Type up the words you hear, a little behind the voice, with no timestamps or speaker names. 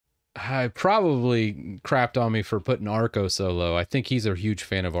I probably crapped on me for putting Arco so low. I think he's a huge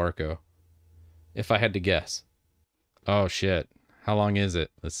fan of Arco, if I had to guess. Oh, shit. How long is it?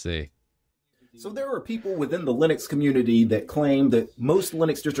 Let's see. So there are people within the Linux community that claim that most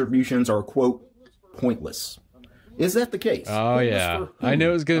Linux distributions are, quote, pointless. Is that the case? Oh, Pointless yeah. for I whom? knew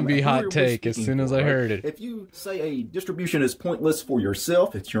it was going to be who are hot we take as speaking soon as for, I right? heard it. If you say a distribution is pointless for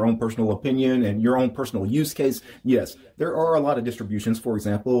yourself, it's your own personal opinion and your own personal use case, yes, there are a lot of distributions, for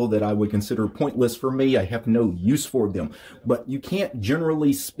example, that I would consider pointless for me. I have no use for them. But you can't,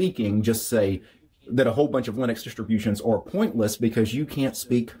 generally speaking, just say that a whole bunch of Linux distributions are pointless because you can't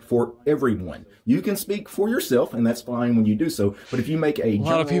speak for everyone. You can speak for yourself, and that's fine when you do so. But if you make a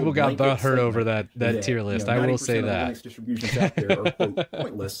lot of people got hurt over that tier list. I will say that 90% of the Linux distributions out there are quote,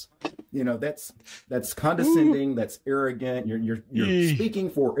 pointless. You know, that's condescending. That's arrogant. You're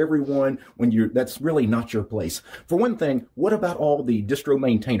speaking for everyone when that's really not your place. For one thing, what about all the distro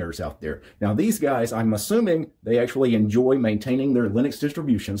maintainers out there? Now, these guys, I'm assuming they actually enjoy maintaining their Linux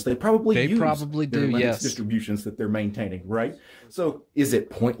distributions. They probably use their Linux distributions that they're maintaining, right? So is it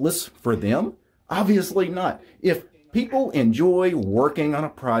pointless for them? Obviously not. If people enjoy working on a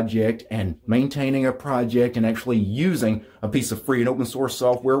project and maintaining a project and actually using a piece of free and open source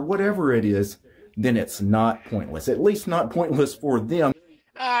software, whatever it is, then it's not pointless. At least not pointless for them.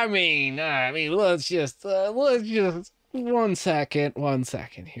 I mean, let's just one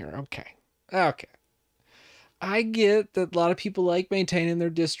second here. Okay. I get that a lot of people like maintaining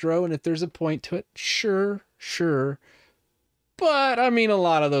their distro, and if there's a point to it, sure. But I mean, a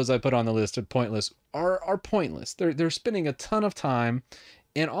lot of those I put on the list of pointless are pointless. They're spending a ton of time,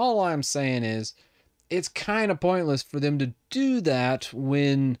 and all I'm saying is it's kind of pointless for them to do that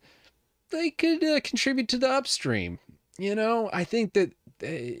when they could contribute to the upstream. You know, I think that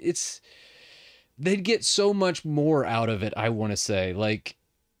they'd get so much more out of it. I want to say, like,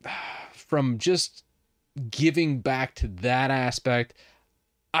 from just giving back to that aspect,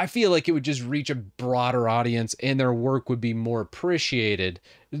 I feel like it would just reach a broader audience and their work would be more appreciated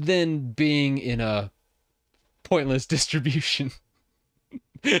than being in a pointless distribution.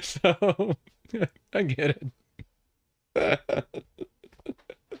 So I get it.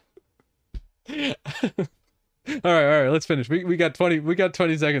 All right, let's finish. We got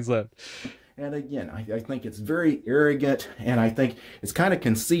 20 seconds left. And again, I think it's very arrogant, and I think it's kind of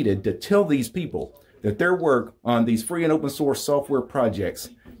conceited to tell these people that their work on these free and open source software projects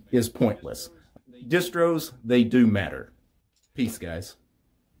is pointless. Distros, they do matter. Peace, guys.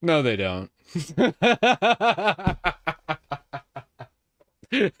 No, they don't.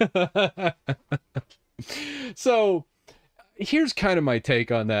 So, here's kind of my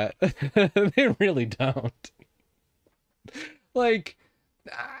take on that. They really don't. Like,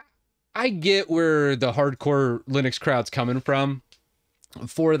 I get where the hardcore Linux crowd's coming from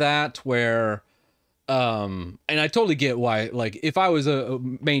for that, where and I totally get why, like, if I was a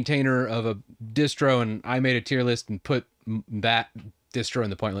maintainer of a distro and I made a tier list and put that distro in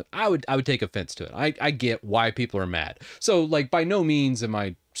the point list, I would take offense to it. I get why people are mad. So, like, by no means am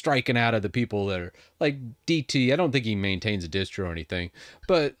I striking out of the people that are like DT. I don't think he maintains a distro or anything,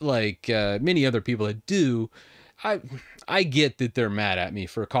 but like many other people that do, I get that they're mad at me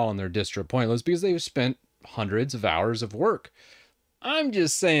for calling their distro pointless because they've spent hundreds of hours of work. I'm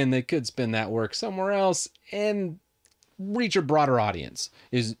just saying they could spend that work somewhere else and reach a broader audience.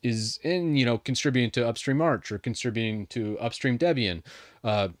 Is in, you know, contributing to Upstream Arch or contributing to Upstream Debian,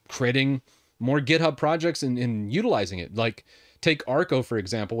 creating more GitHub projects and utilizing it. Like, take Arco, for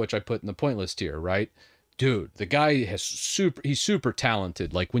example, which I put in the pointless tier, right? Dude, the guy he's super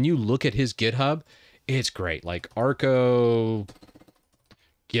talented. Like, when you look at his GitHub, it's great. Like, Arco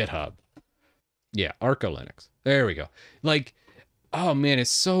GitHub. Yeah, Arco Linux. There we go. Like, oh man, it's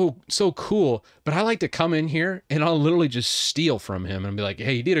so cool. But I like to come in here and I'll literally just steal from him and be like,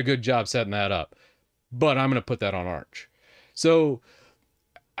 hey, you did a good job setting that up, but I'm going to put that on Arch. So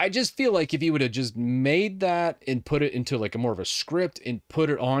I just feel like if you would have just made that and put it into like a more of a script and put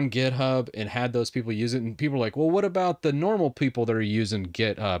it on GitHub and had those people use it, and people are like, well, what about the normal people that are using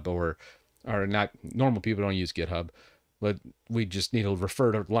GitHub, or not normal people don't use GitHub, but we just need to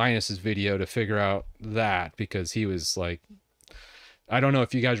refer to Linus's video to figure out that, because he was like, I don't know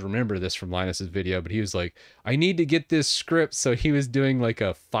if you guys remember this from Linus's video, but he was like, I need to get this script. So he was doing like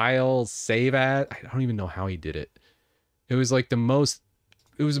a file save as. I don't even know how he did it. It was like the most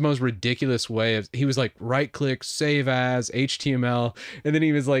ridiculous way of, he was like, right click, save as HTML. And then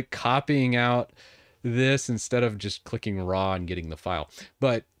he was like copying out this instead of just clicking raw and getting the file.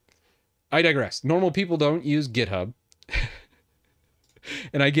 But I digress. Normal people don't use GitHub.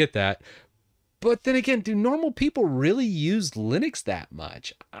 And I get that. But then again, do normal people really use Linux that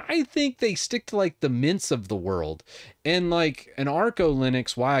much? I think they stick to like the mints of the world. And like an Arco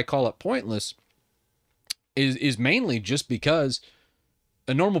Linux, why I call it pointless, is mainly just because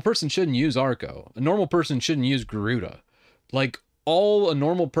a normal person shouldn't use Arco. A normal person shouldn't use Garuda. Like all a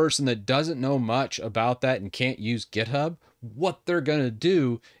normal person that doesn't know much about that and can't use GitHub, what they're going to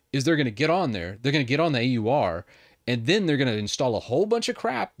do is they're going to get on there. They're going to get on the AUR, and then they're going to install a whole bunch of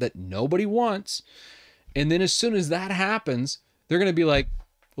crap that nobody wants. And then as soon as that happens, they're going to be like,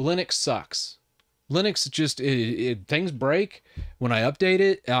 Linux sucks. Linux just, things break. When I update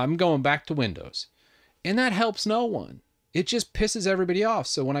it, I'm going back to Windows. And that helps no one. It just pisses everybody off.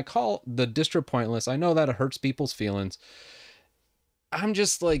 So when I call the distro pointless, I know that it hurts people's feelings. I'm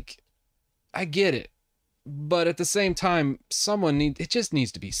just like, I get it. But at the same time, it just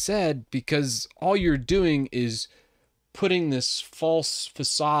needs to be said, because all you're doing is putting this false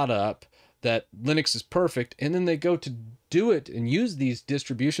facade up that Linux is perfect, and then they go to do it and use these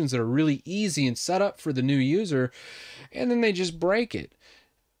distributions that are really easy and set up for the new user, and then they just break it.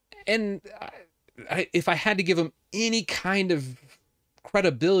 And if I had to give them any kind of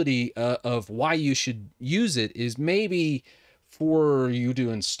credibility of why you should use it, is maybe for you to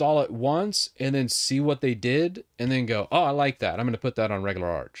install it once and then see what they did and then go, oh, I like that, I'm going to put that on regular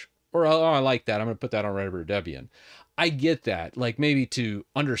Arch. Or, oh, I like that, I'm going to put that on regular Debian. I get that. Like maybe to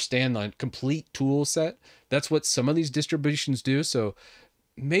understand the complete tool set. That's what some of these distributions do. So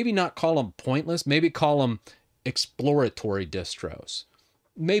maybe not call them pointless. Maybe call them exploratory distros.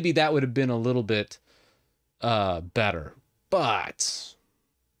 Maybe that would have been a little bit better. But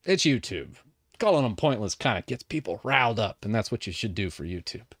it's YouTube. Calling them pointless kind of gets people riled up, and that's what you should do for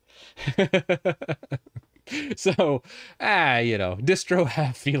YouTube. So, distro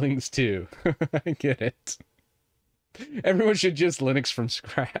have feelings too. I get it. Everyone should just Linux from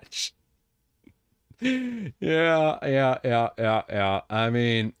scratch. Yeah. I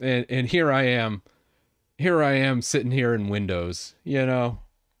mean, and here I am sitting here in Windows,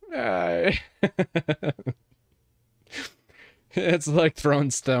 It's like throwing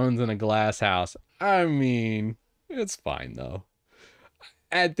stones in a glass house. I mean, it's fine though.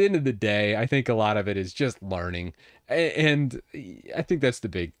 At the end of the day, I think a lot of it is just learning. And I think that's the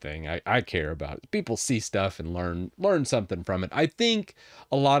big thing I care about. People see stuff and learn something from it. I think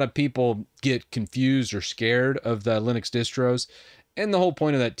a lot of people get confused or scared of the Linux distros. And the whole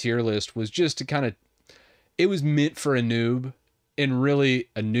point of that tier list was just to it was meant for a noob. And really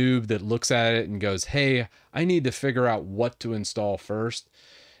a noob that looks at it and goes, hey, I need to figure out what to install first,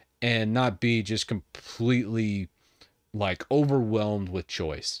 and not be just completely like overwhelmed with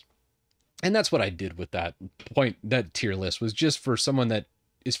choice. And that's what I did with that tier list, was just for someone that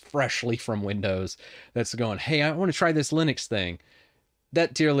is freshly from Windows, that's going, hey, I want to try this Linux thing.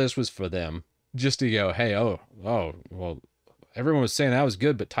 That tier list was for them, just to go, hey, oh, well, everyone was saying that was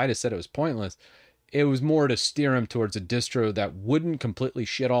good, but Titus said it was pointless. It was more to steer them towards a distro that wouldn't completely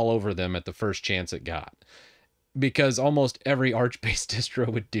shit all over them at the first chance it got. Because almost every Arch-based distro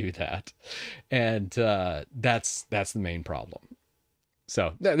would do that. And that's the main problem.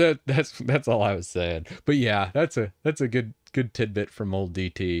 So that's all I was saying. But yeah, that's a good tidbit from old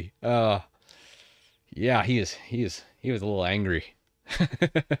DT. Yeah, he was a little angry.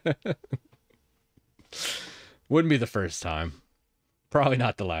 Wouldn't be the first time. Probably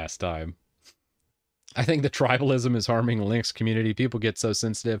not the last time. I think the tribalism is harming the Linux community. People get so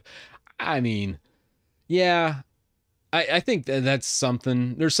sensitive. I mean, yeah, I think that's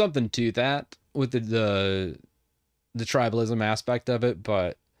something. There's something to that with the tribalism aspect of it.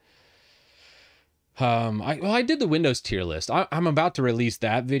 But I did the Windows tier list. I'm about to release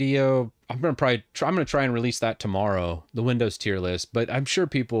that video. I'm gonna try and release that tomorrow, the Windows tier list. But I'm sure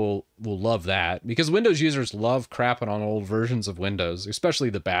people will love that, because Windows users love crapping on old versions of Windows, especially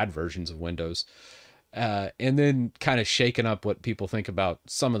the bad versions of Windows. And then kind of shaking up what people think about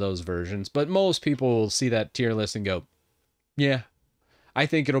some of those versions. But most people will see that tier list and go, yeah, I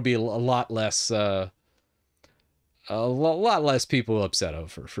think it'll be a lot less people upset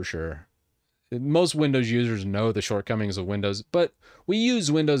over, for sure. Most Windows users know the shortcomings of Windows, but we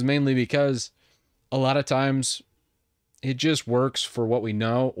use Windows mainly because a lot of times it just works for what we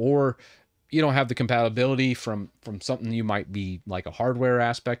know, or you don't have the compatibility from something you might be like a hardware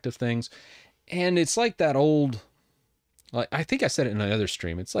aspect of things. And it's like that old, like I think I said it in another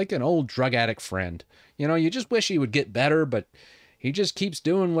stream, it's like an old drug addict friend. You just wish he would get better, but he just keeps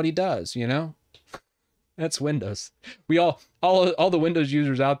doing what he does, That's Windows. We all the Windows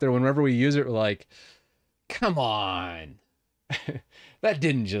users out there, whenever we use it, we're like, come on. That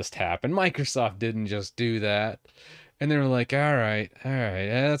didn't just happen. Microsoft didn't just do that. And they were like, all right,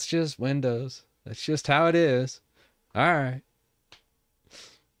 that's just Windows. That's just how it is. All right.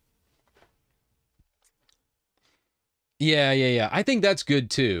 Yeah. I think that's good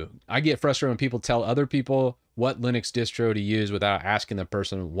too. I get frustrated when people tell other people what Linux distro to use without asking the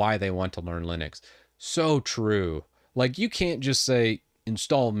person why they want to learn Linux. So true. Like you can't just say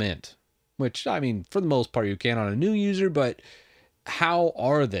install Mint, which I mean, for the most part you can on a new user, but how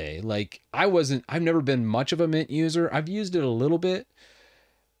are they? Like I've never been much of a Mint user. I've used it a little bit,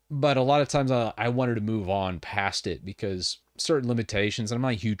 but a lot of times I wanted to move on past it because certain limitations. And I'm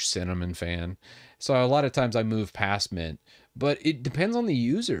not a huge Cinnamon fan, so a lot of times I move past Mint. But it depends on the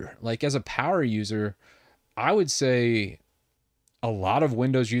user. Like as a power user, I would say a lot of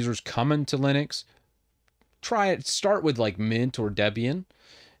Windows users come into Linux. Try it. Start with like Mint or Debian,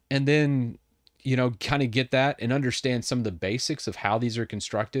 and then kind of get that and understand some of the basics of how these are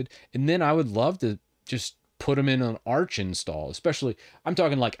constructed. And then I would love to just put them in an Arch install, especially I'm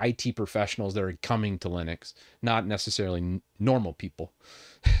talking like IT professionals that are coming to Linux, not necessarily normal people,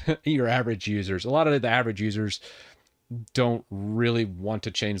 your average users. A lot of the average users don't really want to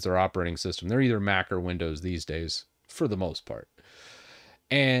change their operating system. They're either Mac or Windows these days for the most part.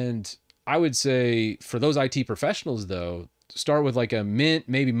 And I would say for those IT professionals though, start with like a Mint,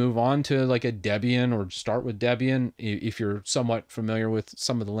 maybe move on to like a Debian, or start with Debian if you're somewhat familiar with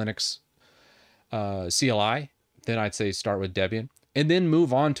some of the Linux CLI. Then I'd say start with Debian and then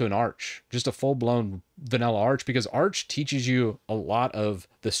move on to an Arch, just a full-blown vanilla Arch, because Arch teaches you a lot of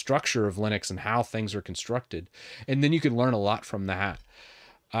the structure of Linux and how things are constructed, and then you can learn a lot from that.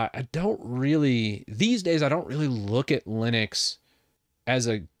 These days I don't really look at Linux as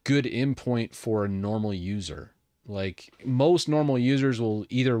a good endpoint for a normal user. Like most normal users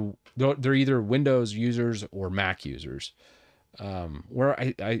they're either Windows users or Mac users. Where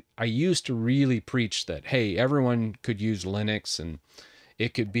I used to really preach that, hey, everyone could use Linux and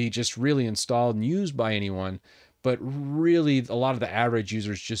it could be just really installed and used by anyone. But really, a lot of the average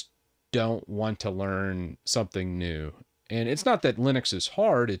users just don't want to learn something new. And it's not that Linux is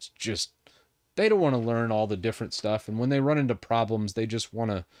hard. It's just they don't want to learn all the different stuff. And when they run into problems, they just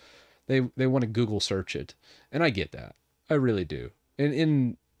want to they want to Google search it. And I get that. I really do.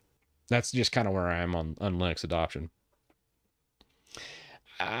 And that's just kind of where I am on Linux adoption.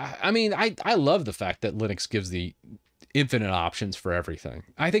 I mean, I love the fact that Linux gives the infinite options for everything.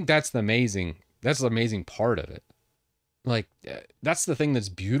 I think that's the amazing part of it. Like that's the thing that's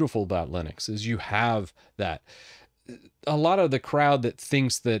beautiful about Linux is you have that. A lot of the crowd that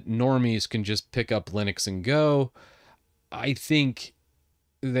thinks that normies can just pick up Linux and go, I think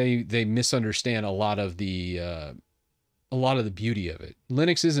they misunderstand a lot of the beauty of it.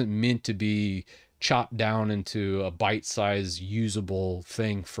 Linux isn't meant to be chopped down into a bite-sized usable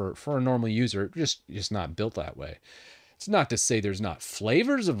thing for a normal user. Just not built that way. It's not to say there's not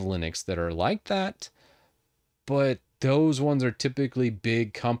flavors of Linux that are like that, but those ones are typically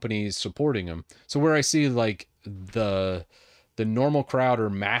big companies supporting them. So where I see like the normal crowd or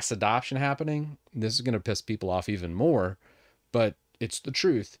mass adoption happening, this is going to piss people off even more, but it's the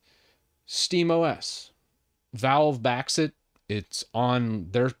truth. SteamOS, Valve backs it. It's on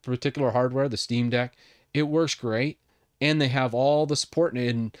their particular hardware, the Steam Deck. It works great, and they have all the support,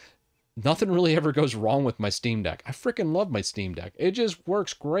 and nothing really ever goes wrong with my Steam Deck. I freaking love my Steam Deck. It just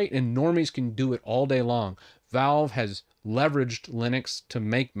works great, and normies can do it all day long. Valve has leveraged Linux to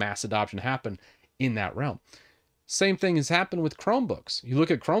make mass adoption happen in that realm. Same thing has happened with Chromebooks. You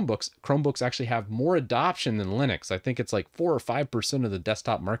look at Chromebooks actually have more adoption than Linux. I think it's like 4 or 5% of the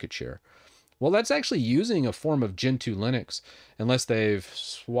desktop market share. Well, that's actually using a form of Gen 2 Linux, unless they've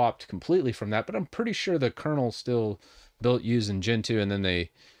swapped completely from that. But I'm pretty sure the kernel's still built using Gen 2, and then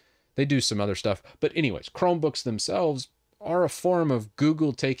they do some other stuff. But anyways, Chromebooks themselves are a form of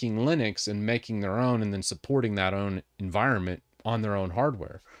Google taking Linux and making their own and then supporting that own environment on their own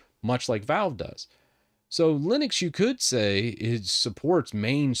hardware, much like Valve does. So Linux, you could say, it supports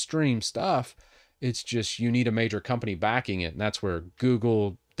mainstream stuff. It's just you need a major company backing it, and that's where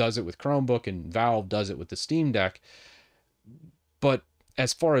Google does it with Chromebook and Valve does it with the Steam Deck. But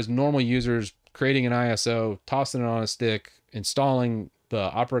as far as normal users creating an ISO, tossing it on a stick, installing the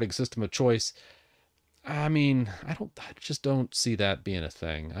operating system of choice, I mean, I just don't see that being a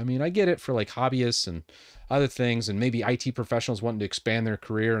thing. I mean, I get it for like hobbyists and other things, and maybe IT professionals wanting to expand their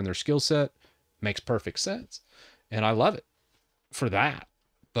career and their skill set. Makes perfect sense. And I love it for that.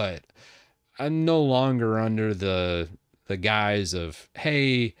 But I'm no longer under the guise of,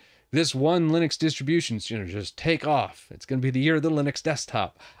 hey, this one Linux distribution's gonna just take off. It's gonna be the year of the Linux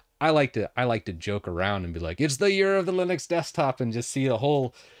desktop. I like to joke around and be like, it's the year of the Linux desktop, and just see the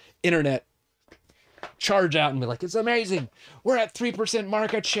whole internet charge out and be like, it's amazing. We're at 3%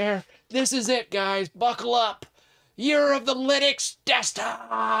 market share. This is it, guys. Buckle up. Year of the Linux desktop.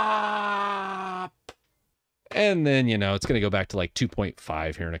 And then, you know, it's going to go back to like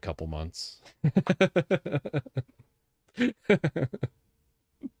 2.5 here in a couple months. I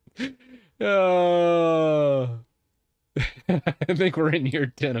think we're in year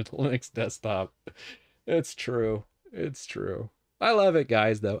 10 of the Linux desktop. It's true. It's true. I love it,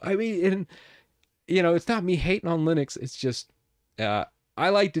 guys, though. I mean, and, you know, it's not me hating on Linux. It's just, I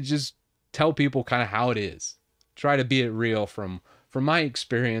like to just tell people kind of how it is. Try to be it real from my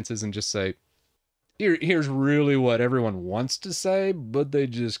experiences and just say, here's really what everyone wants to say, but they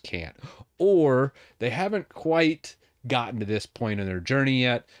just can't. Or they haven't quite gotten to this point in their journey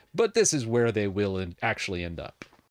yet, but this is where they will actually end up.